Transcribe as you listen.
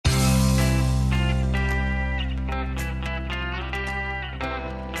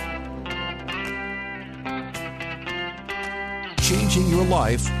changing your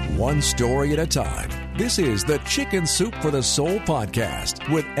life one story at a time. This is the Chicken Soup for the Soul podcast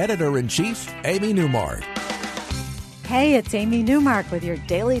with Editor-in-Chief Amy Newmark. Hey, it's Amy Newmark with your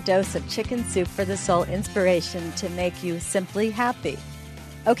daily dose of Chicken Soup for the Soul inspiration to make you simply happy.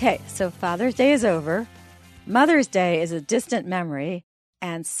 Okay, so Father's Day is over, Mother's Day is a distant memory,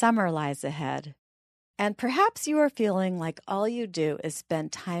 and summer lies ahead. And perhaps you are feeling like all you do is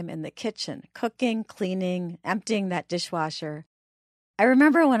spend time in the kitchen, cooking, cleaning, emptying that dishwasher. I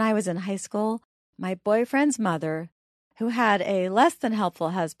remember when I was in high school, my boyfriend's mother, who had a less than helpful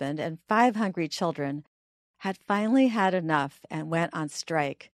husband and 5 hungry children, had finally had enough and went on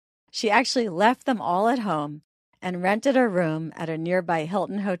strike. She actually left them all at home and rented a room at a nearby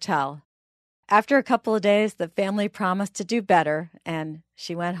Hilton hotel. After a couple of days, the family promised to do better, and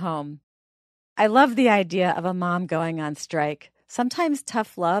she went home. I love the idea of a mom going on strike. Sometimes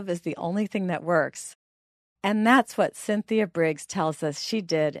tough love is the only thing that works. And that's what Cynthia Briggs tells us she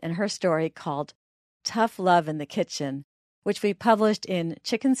did in her story called Tough Love in the Kitchen, which we published in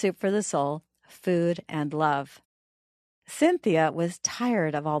Chicken Soup for the Soul, Food and Love. Cynthia was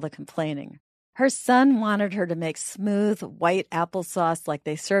tired of all the complaining. Her son wanted her to make smooth white applesauce like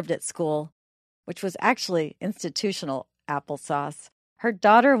they served at school, which was actually institutional applesauce. Her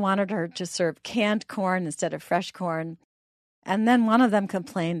daughter wanted her to serve canned corn instead of fresh corn, and then one of them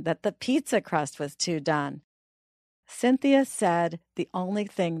complained that the pizza crust was too done. Cynthia said the only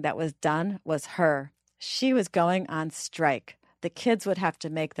thing that was done was her. She was going on strike. The kids would have to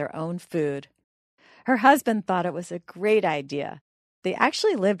make their own food. Her husband thought it was a great idea. They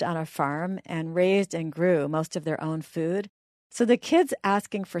actually lived on a farm and raised and grew most of their own food, so the kids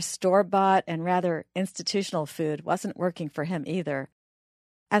asking for store-bought and rather institutional food wasn't working for him either.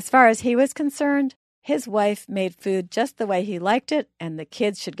 As far as he was concerned, his wife made food just the way he liked it, and the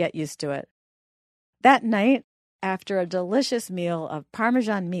kids should get used to it. That night, after a delicious meal of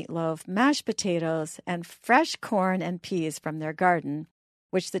Parmesan meatloaf, mashed potatoes, and fresh corn and peas from their garden,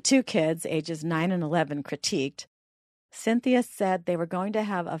 which the 2 kids, ages 9 and 11, critiqued, Cynthia said they were going to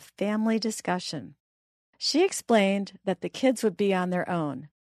have a family discussion. She explained that the kids would be on their own,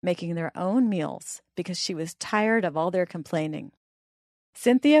 making their own meals, because she was tired of all their complaining.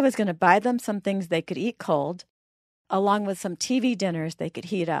 Cynthia was going to buy them some things they could eat cold, along with some TV dinners they could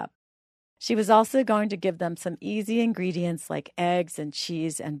heat up. She was also going to give them some easy ingredients like eggs and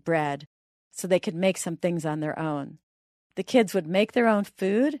cheese and bread, so they could make some things on their own. The kids would make their own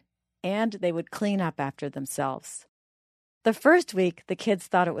food, and they would clean up after themselves. The first week, the kids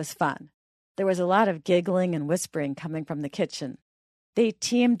thought it was fun. There was a lot of giggling and whispering coming from the kitchen. They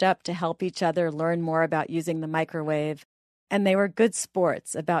teamed up to help each other learn more about using the microwave, and they were good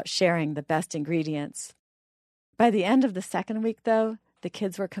sports about sharing the best ingredients. By the end of the second week, though, the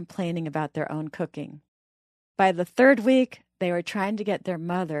kids were complaining about their own cooking. By the third week, they were trying to get their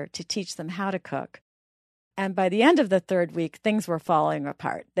mother to teach them how to cook. And by the end of the third week, things were falling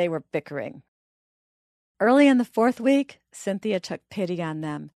apart. They were bickering. Early in the fourth week, Cynthia took pity on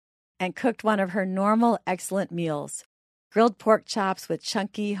them and cooked one of her normal excellent meals: grilled pork chops with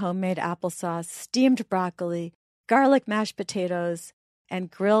chunky homemade applesauce, steamed broccoli, garlic mashed potatoes, and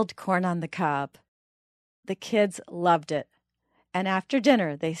grilled corn on the cob. The kids loved it, and after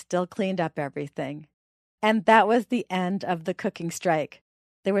dinner they still cleaned up everything. And that was the end of the cooking strike.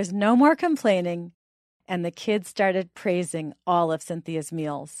 There was no more complaining, and the kids started praising all of Cynthia's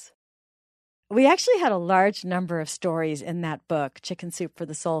meals. We actually had a large number of stories in that book, Chicken Soup for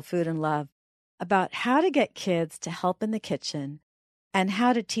the Soul, Food and Love, about how to get kids to help in the kitchen and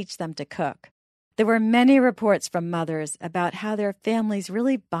how to teach them to cook. There were many reports from mothers about how their families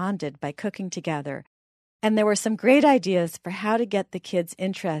really bonded by cooking together, and there were some great ideas for how to get the kids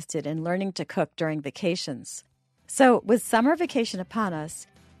interested in learning to cook during vacations. So, with summer vacation upon us,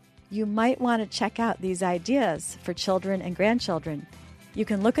 you might want to check out these ideas for children and grandchildren. You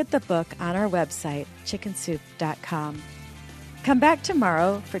can look at the book on our website, chickensoup.com. Come back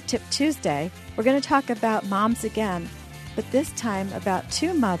tomorrow for Tip Tuesday. We're going to talk about moms again, but this time about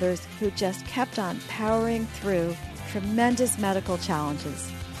 2 mothers who just kept on powering through tremendous medical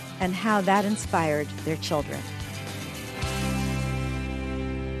challenges and how that inspired their children.